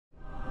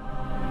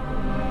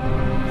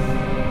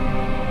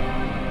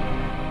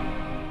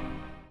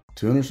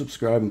Tune or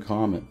subscribe and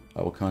comment.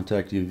 I will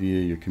contact you via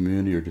your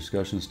community or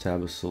discussions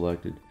tab if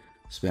selected.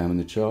 Spamming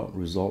the chat will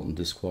result in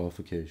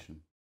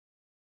disqualification.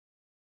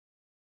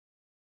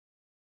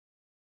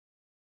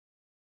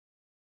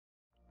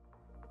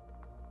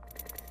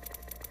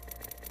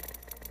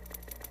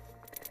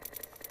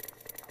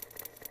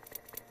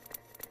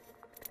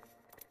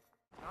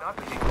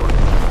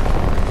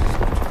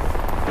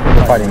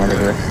 They're fighting over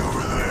here.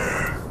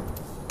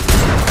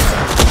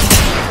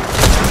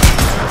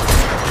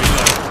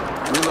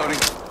 Reloading.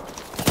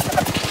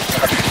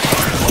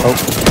 Oh.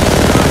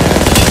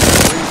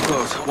 Rings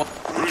close.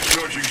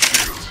 Recharging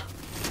shields.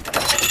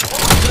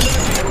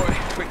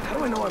 Wait, how do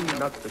I know I'm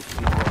not the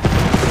people?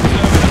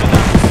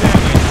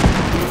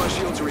 Need my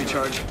shield to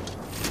recharge.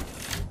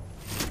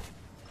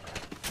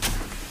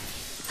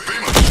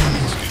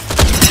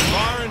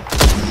 Firing.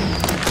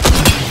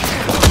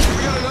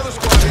 We got another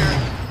squad here.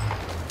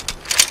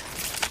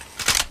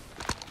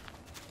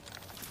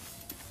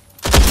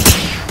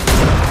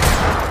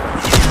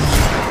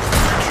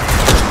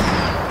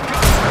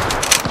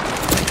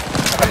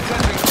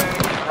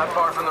 Not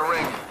far from the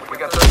ring. We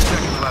got 30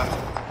 seconds left.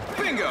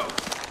 Bingo!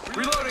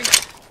 Reloading.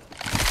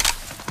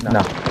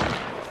 No.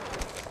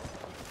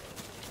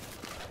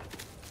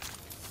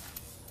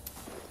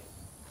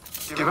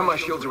 Give him my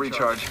shield to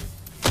recharge.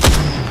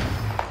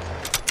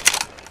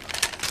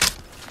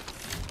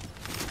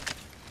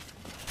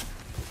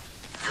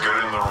 Get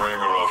in the ring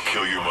or I'll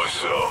kill you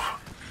myself.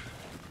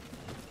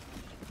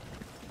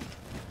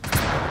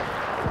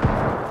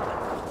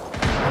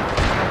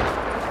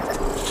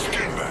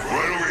 Skin back.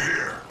 Right over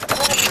here.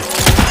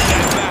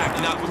 Stand back,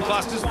 knuckle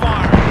clusters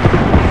firing.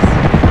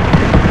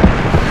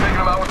 Taking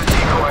him out with a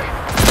decoy.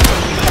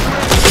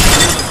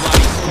 The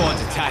bloody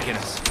squad's attacking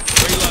us.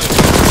 Reload.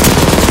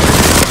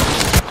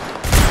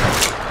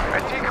 A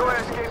decoy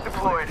escape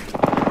deployed.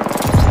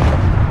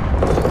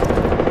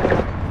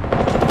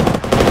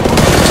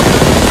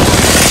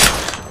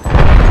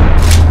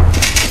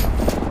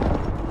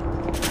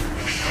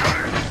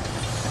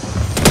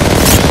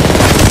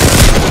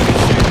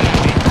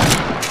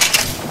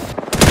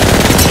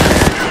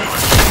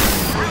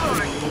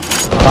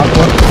 Top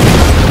one.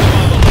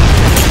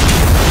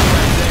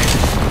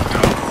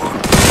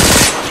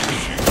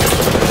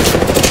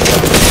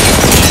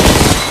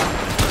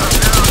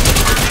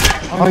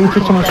 Oh, you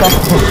took someone's shot.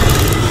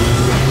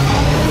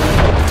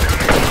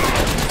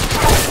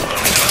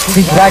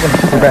 He's dragging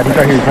super bad. He's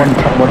right here. He's one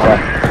shot.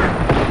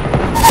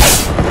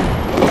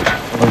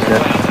 Oh, he's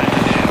dead.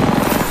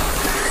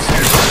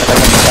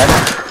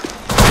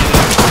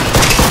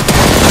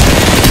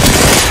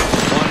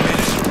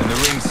 And the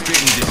ring's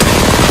spitting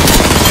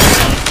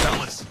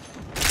distance.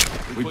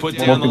 We put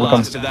down the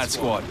last of that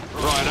squad.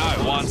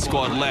 Righto, one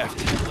squad left.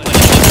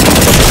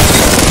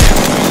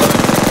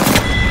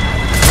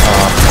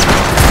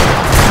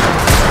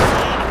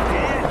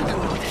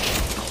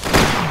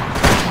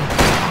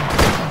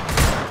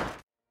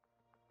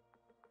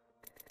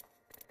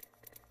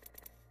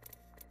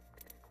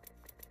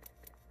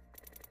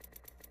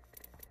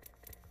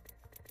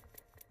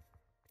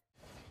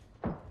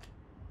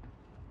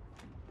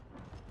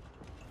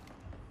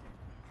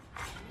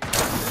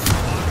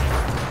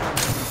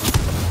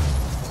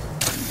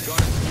 Got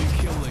a new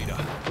kill leader.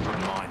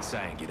 Wouldn't mind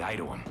saying g'day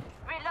to him.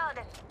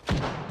 Reloading.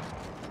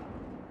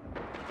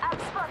 I'm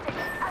spotted.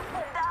 I've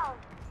been down.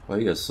 Oh,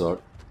 you guys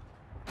suck.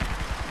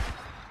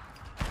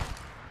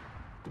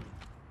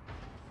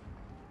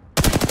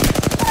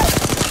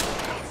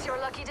 It's your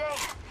lucky day.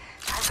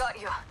 I've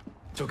got you.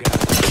 Took it out.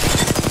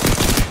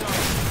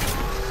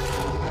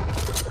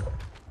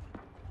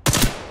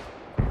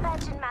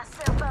 Patching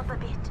myself up a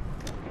bit.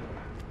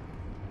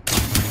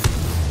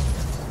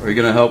 Are you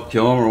gonna help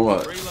kill him or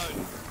what?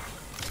 Reloading.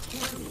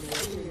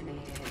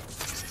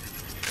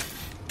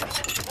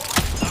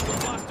 Knuckle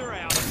cluster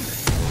out.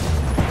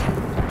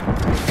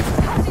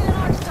 Passing an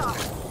North Star.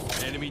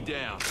 Enemy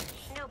down.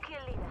 New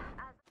kill leader.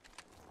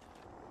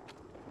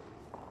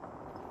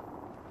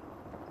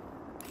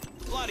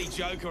 Bloody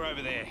Joker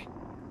over there.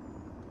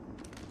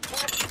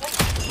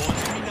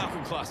 Launching me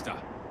knuckle cluster.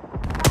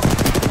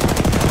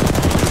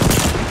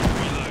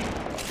 Reload.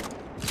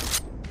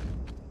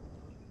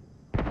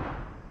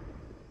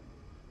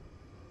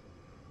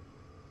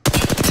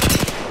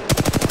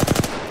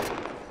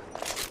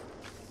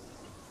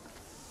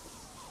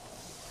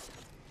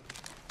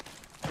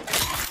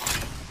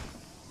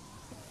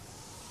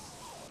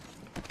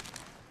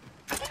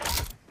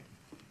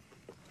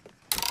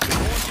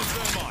 Launching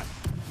thermite.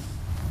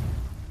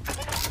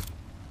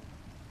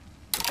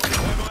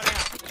 Thermite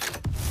out. Bang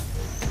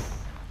away.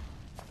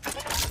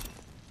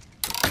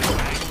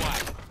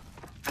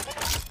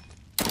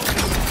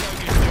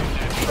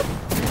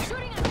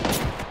 Shooting at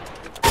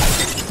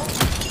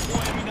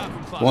More enemy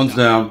knuckle cluster. One's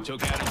down.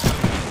 Took out a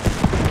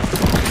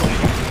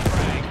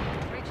me.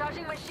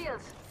 Recharging my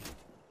shields.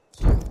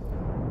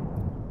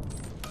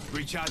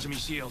 Recharging me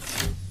shields.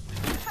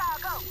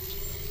 Frag out.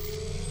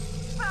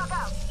 Frag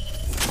out.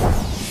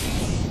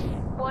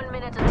 1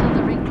 minute until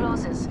the ring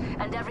closes,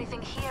 and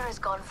everything here is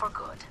gone for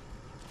good.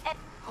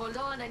 Hold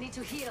on, I need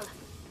to heal.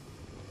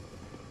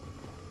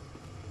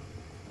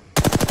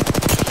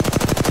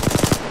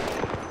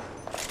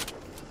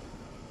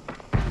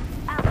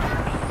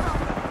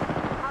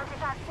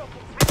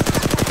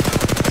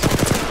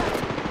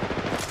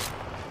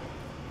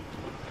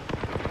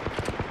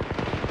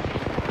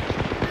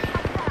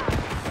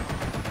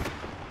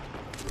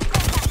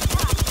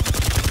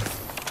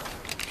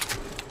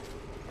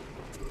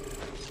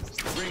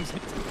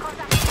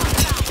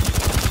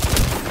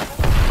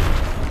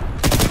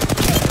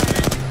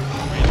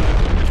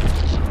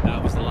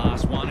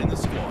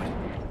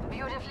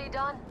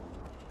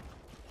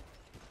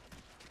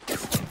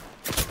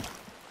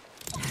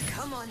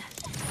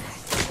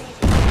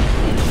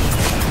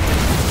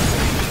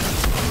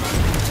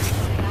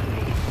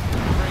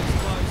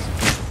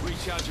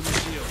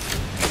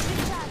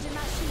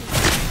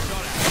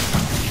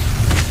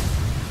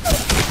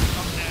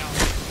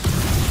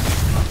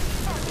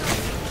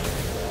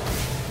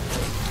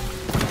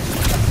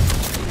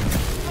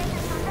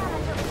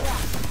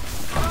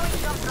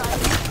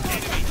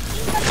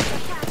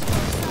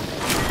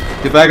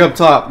 Get back up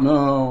top.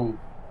 No.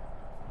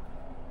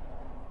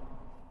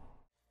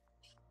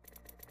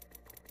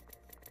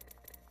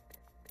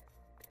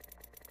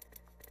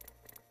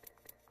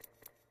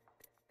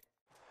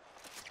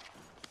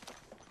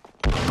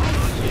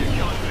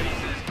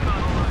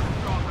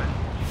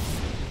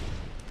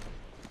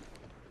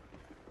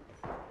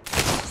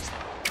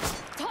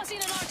 Tossing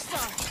an arc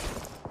star.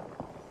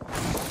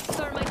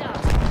 Thermite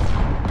out.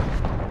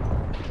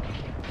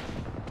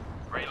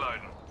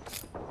 Reloading.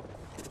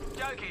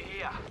 Joker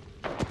here.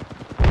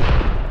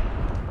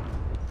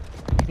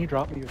 Can you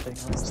drop me your thing?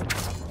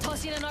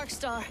 Tossing an arc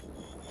star.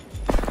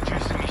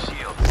 Juicing me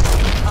shields.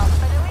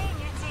 Off and away,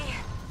 Newty.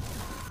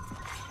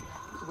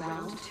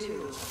 Round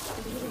 2.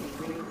 Beginning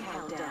ring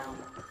countdown.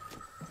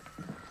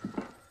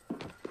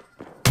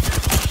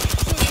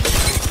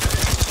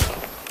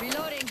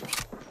 Reloading.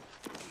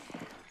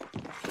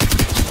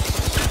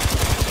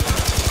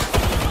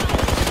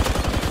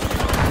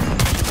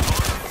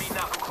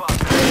 Knuckle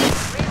cluster.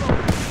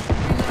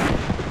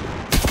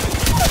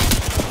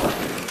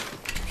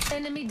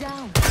 Enemy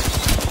down.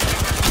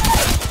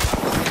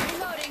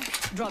 Reloading.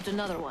 Dropped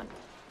another one.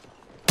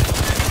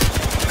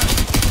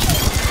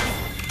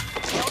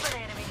 Killed an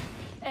enemy.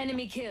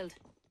 Enemy killed.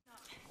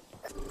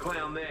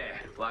 Clown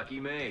there. Lucky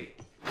me.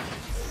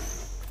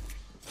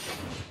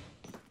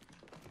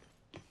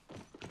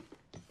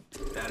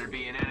 That'd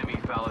be an enemy,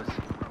 fellas.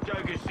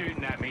 Joker's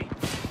shooting at me.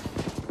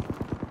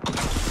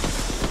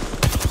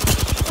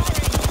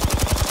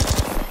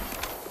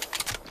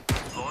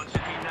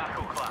 Launching me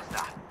knuckle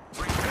cluster.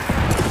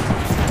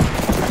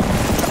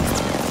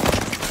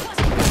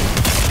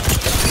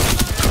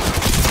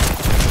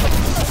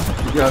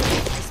 You got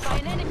Spy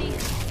an enemy.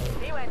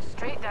 He went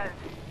straight down.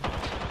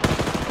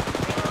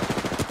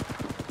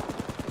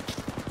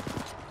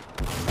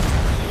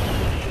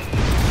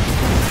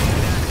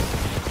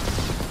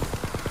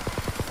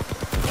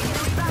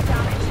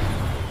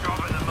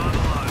 Dropping the mother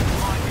load.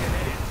 Might get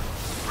hit.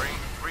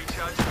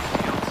 Recharge your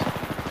shields.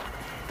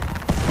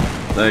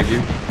 Thank you.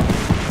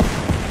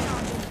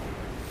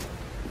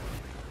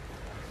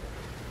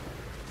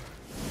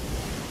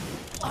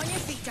 On your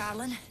feet,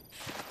 darling.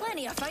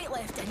 Plenty of fight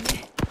left in you.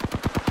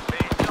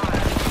 Being shot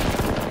at.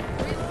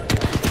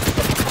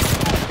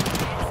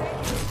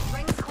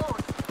 Rings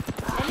close.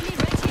 Enemy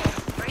right here.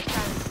 Right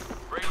down.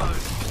 Reload.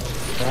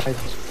 Guys,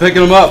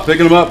 Picking them up,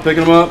 picking them up,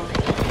 picking them up.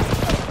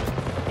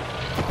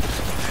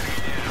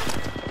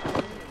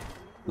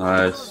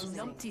 Nice.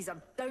 Numpties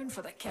are down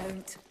for the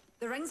count.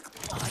 The ring's...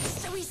 Oh,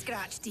 just a wee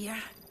scratch, dear.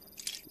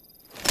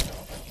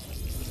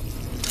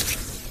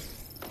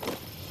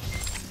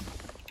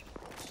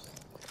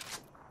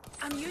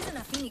 I'm using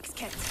a Phoenix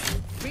kit.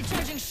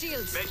 Recharging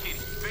shields. Becky,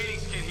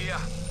 Phoenix kid here.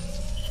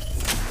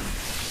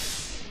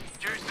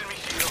 Juicing me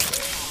shield.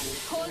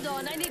 Hold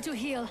on, I need to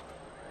heal.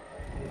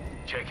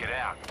 Check it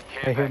out.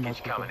 I Care hear package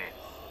multiple. coming in.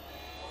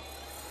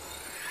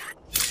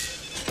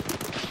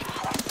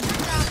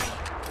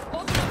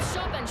 Open up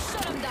shop and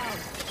shut him down.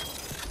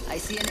 I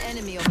see an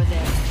enemy over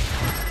there.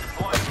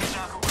 Flying me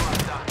knuckle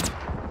cluster.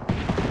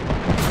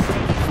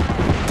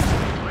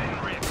 Letting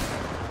rip.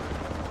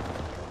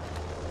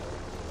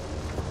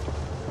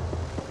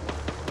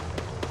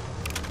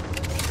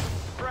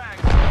 Frag.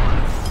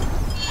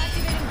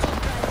 Activating jump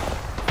drive.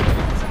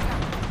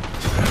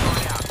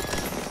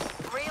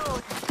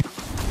 Reload.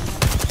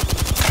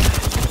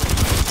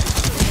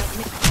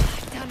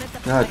 Damn it,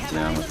 God I have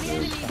damn eyes it, on the dude.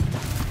 enemy.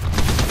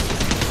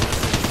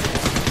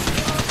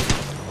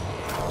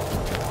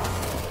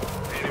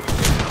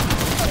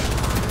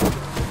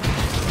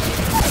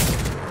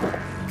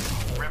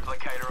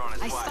 Replicator on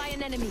its I way. spy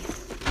an enemy.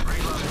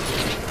 Reload.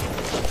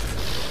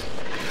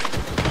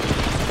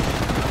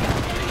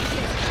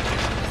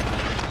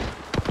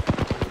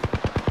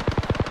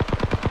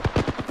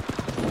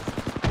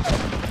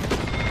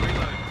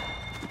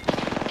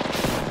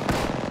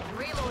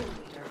 Reload.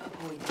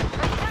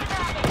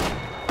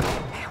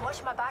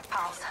 Watch my back,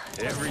 pals.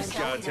 Every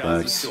scar tells a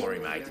Thanks. story,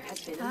 mate.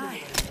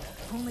 Aye.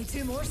 Only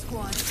 2 more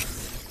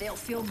squads. They'll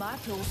feel my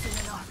pull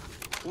soon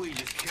enough. We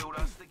just killed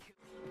us the kill.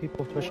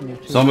 people pushing you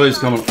too. Somebody's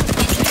coming.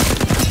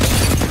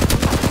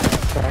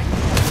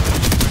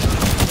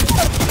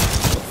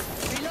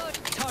 Reload.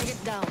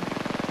 Target down.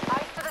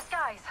 Eyes to the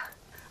skies.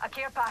 A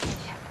care package.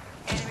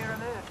 Enemy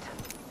removed.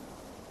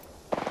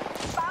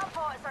 Spam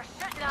bots are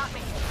shooting at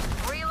me.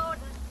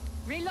 Reloading.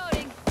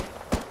 Reloading.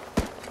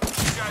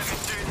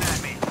 Joker's shooting at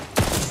me.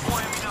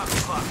 Flying me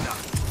knuckle cluster.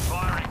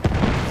 Firing.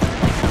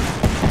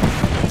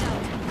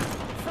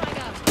 Frag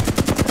out.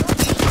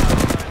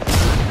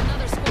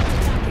 Another squad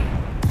attacking.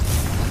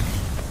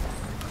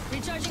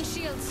 Recharging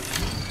shields.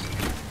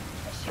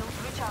 Shields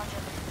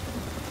recharging.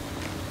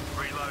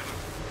 Reloading.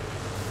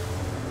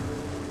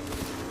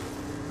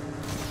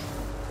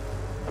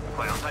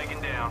 Clown taken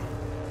down.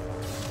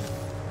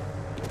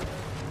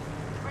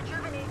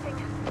 Rejuvenating.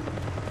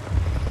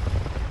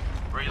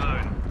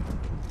 Reloading.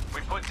 We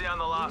put down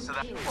the last of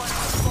that.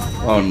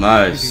 Oh,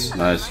 nice,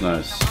 nice,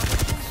 nice.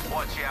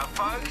 Watch out,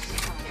 folks.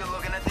 You're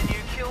looking at the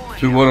new kill leader.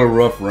 Dude, what a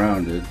rough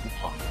round, dude.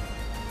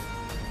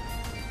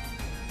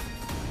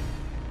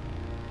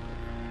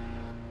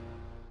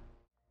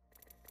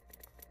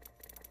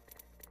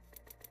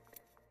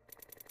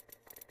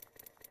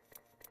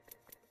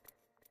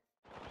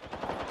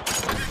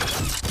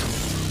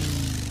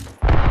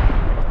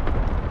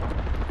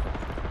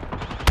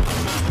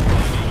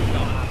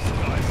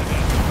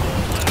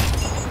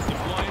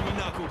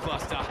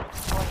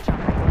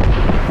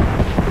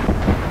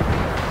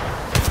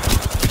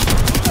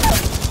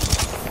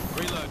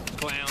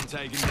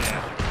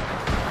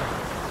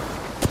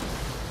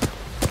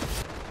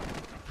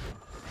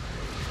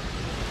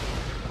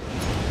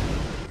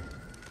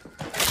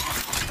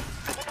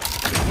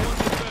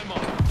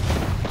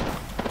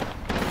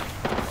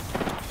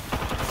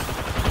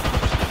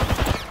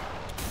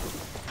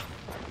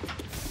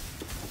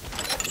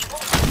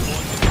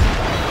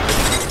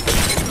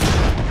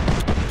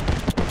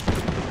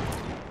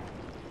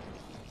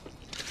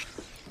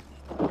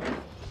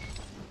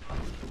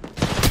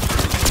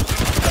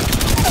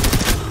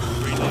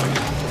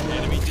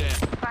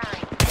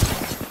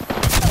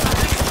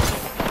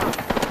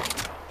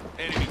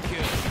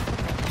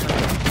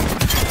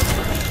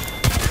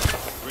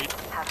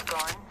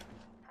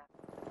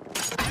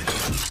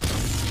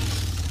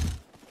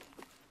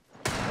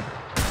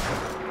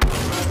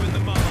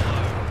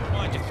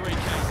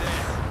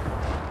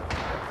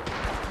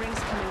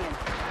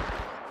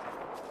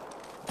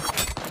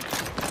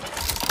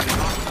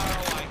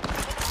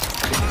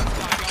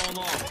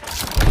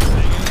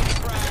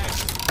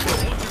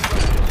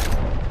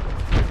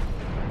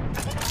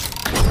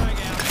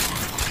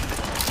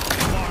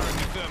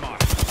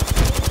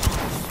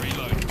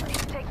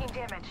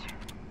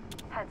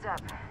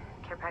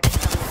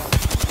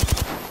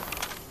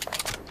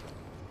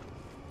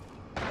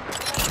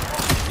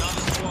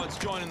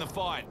 the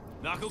fight.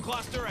 Knuckle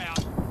cluster out.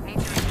 Need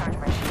to recharge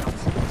my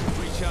shields.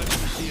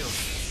 Recharging the shield.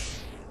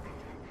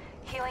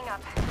 Healing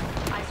up.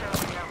 Eyes are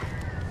open now.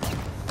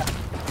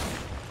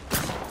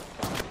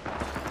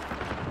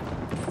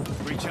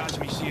 Recharge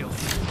me shield.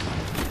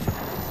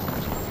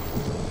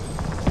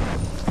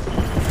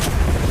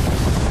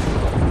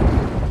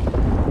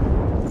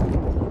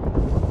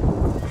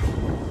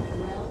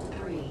 Round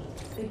 3.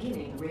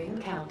 Beginning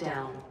ring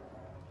countdown.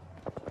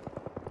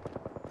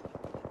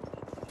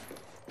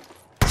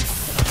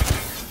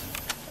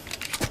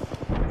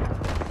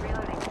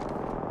 Reloading.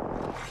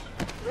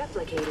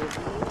 Replicators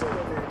being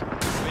delivered.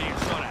 Being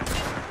shot at.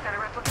 Got a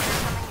replicator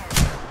coming in.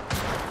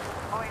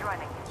 Void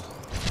running.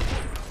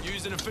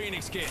 Using a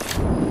Phoenix kit.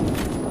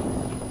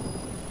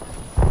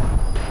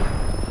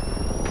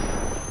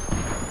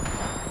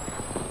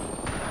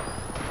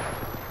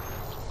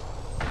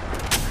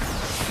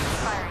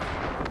 Firing.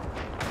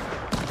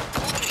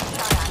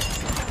 Shot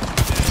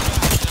at.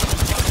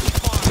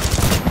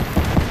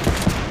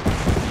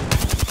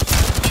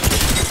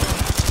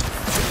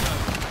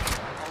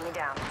 Enemy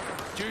down.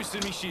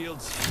 Juicing me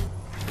shields.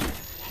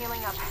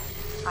 Healing up.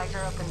 Eyes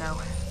are open though.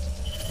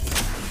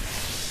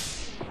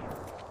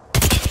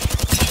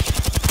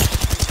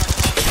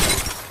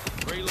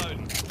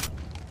 Reloading.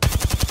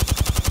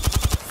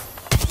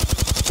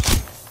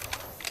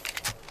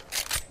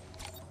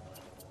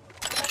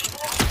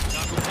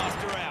 Knuckle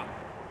cluster out.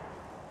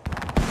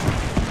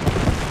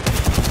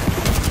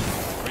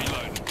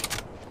 Reloading.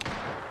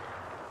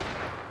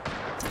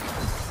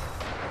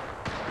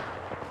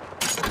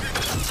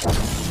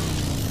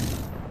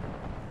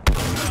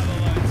 Another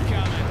load's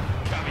coming.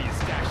 Cover your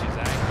stashes,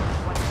 eh?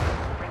 One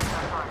rings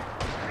not far.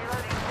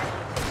 Reloading.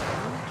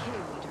 Kill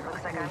leader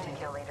Looks like I'm the appointed.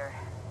 kill leader.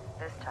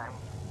 This time.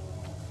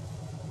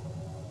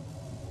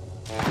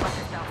 Watch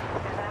yourself.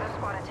 There's another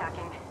squad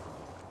attacking.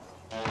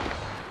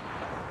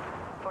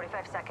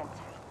 45 seconds.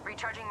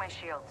 Recharging my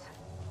shields.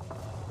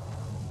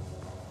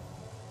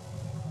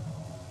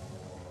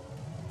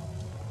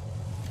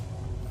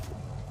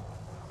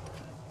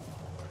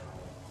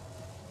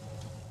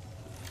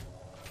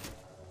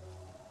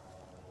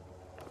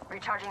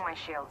 Recharging my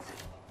shields.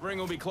 Ring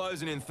will be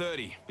closing in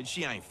 30, but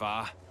she ain't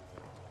far.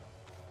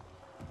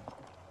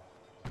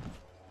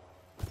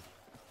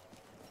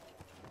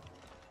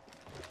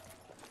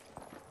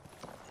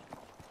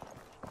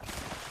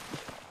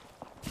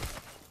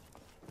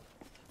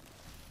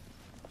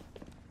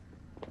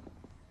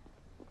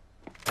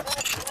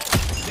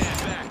 Stand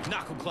back,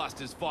 knuckle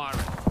clusters firing.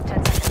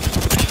 10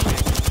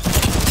 seconds.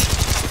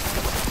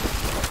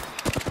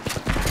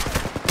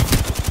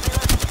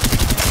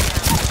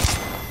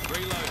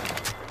 Reloading.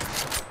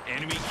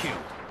 Enemy killed.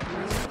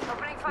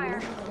 Opening fire.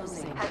 Ring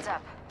closing. Heads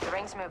up. The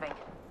ring's moving.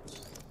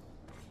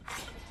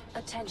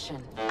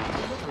 Attention.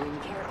 Delivering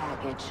care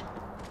package.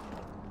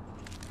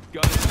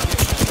 Got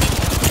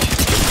it.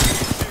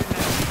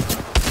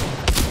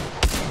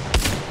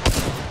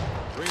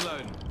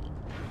 Reloading.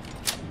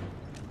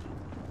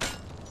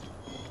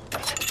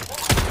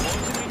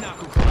 Launching me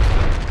knuckle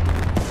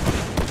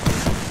cluster.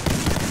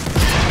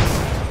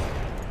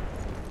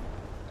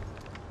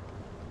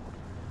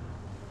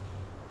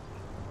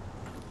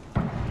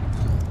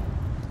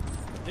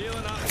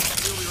 Healing up.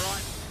 You'll be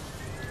right.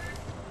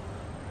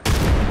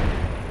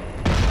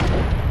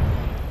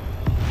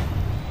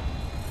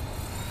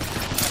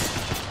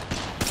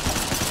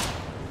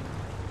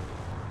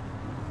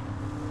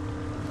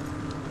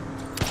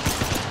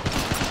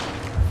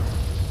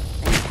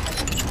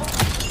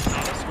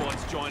 Another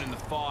squad's joining the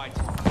fight.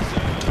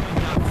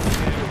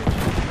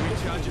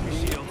 Recharging my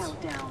Ring shields.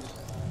 countdown.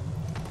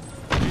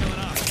 Healing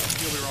up.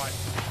 You'll be right.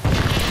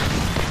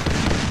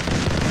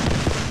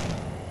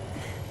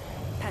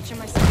 Patching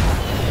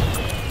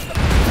myself.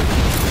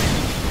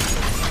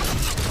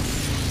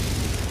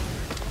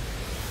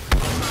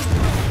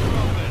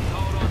 Robin,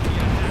 hold on to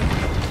your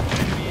hat.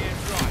 Enemy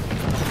airstrike.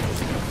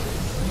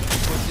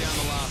 Put down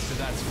the last of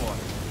that squad.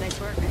 Nice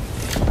work.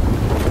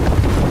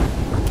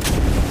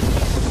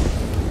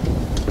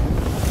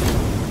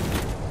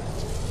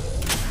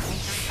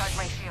 Need to recharge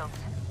my shields.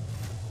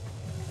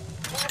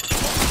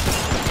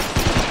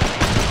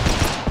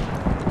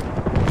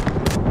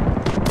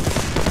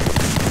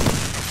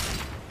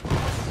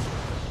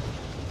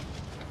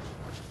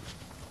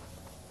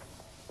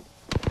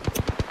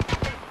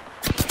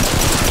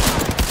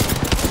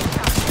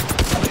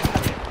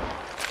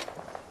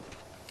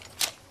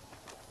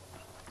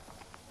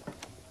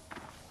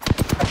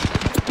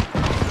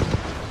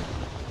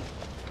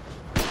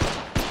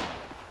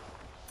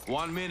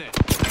 One minute.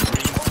 Here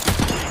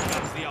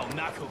comes the old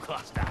knuckle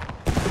cluster.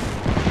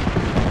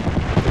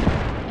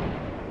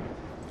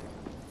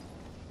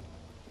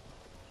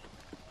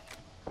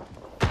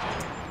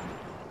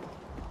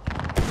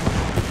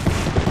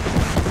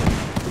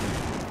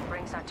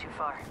 Ring's not too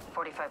far.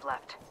 45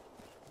 left.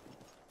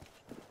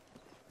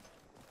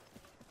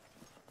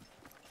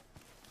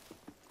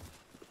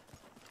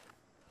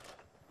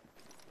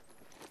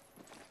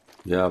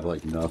 Yeah, I have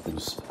like nothing.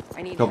 Just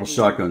I need a couple heavy.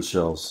 shotgun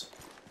shells.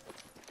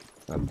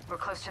 We're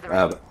close to the I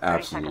have ring. 30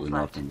 absolutely seconds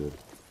left. nothing, dude.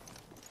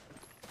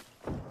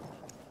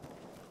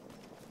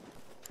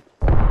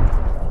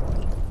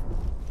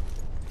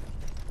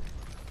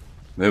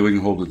 Maybe we can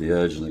hold at the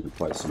edge and they can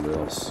fight somebody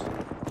else.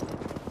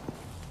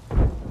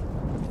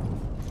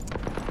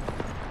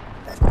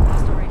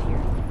 Hostile right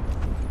here.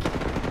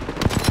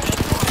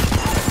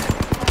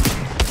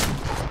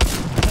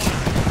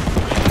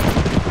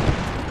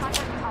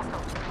 Contact with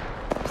hostile.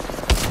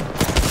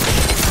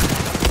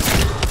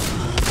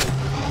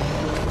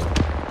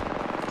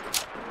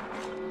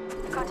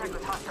 Contact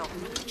with hostile.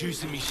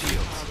 Juicing me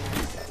shields.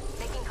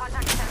 Making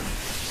contact with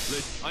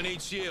enemy. I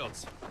need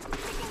shields.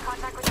 Making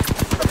contact with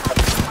enemy.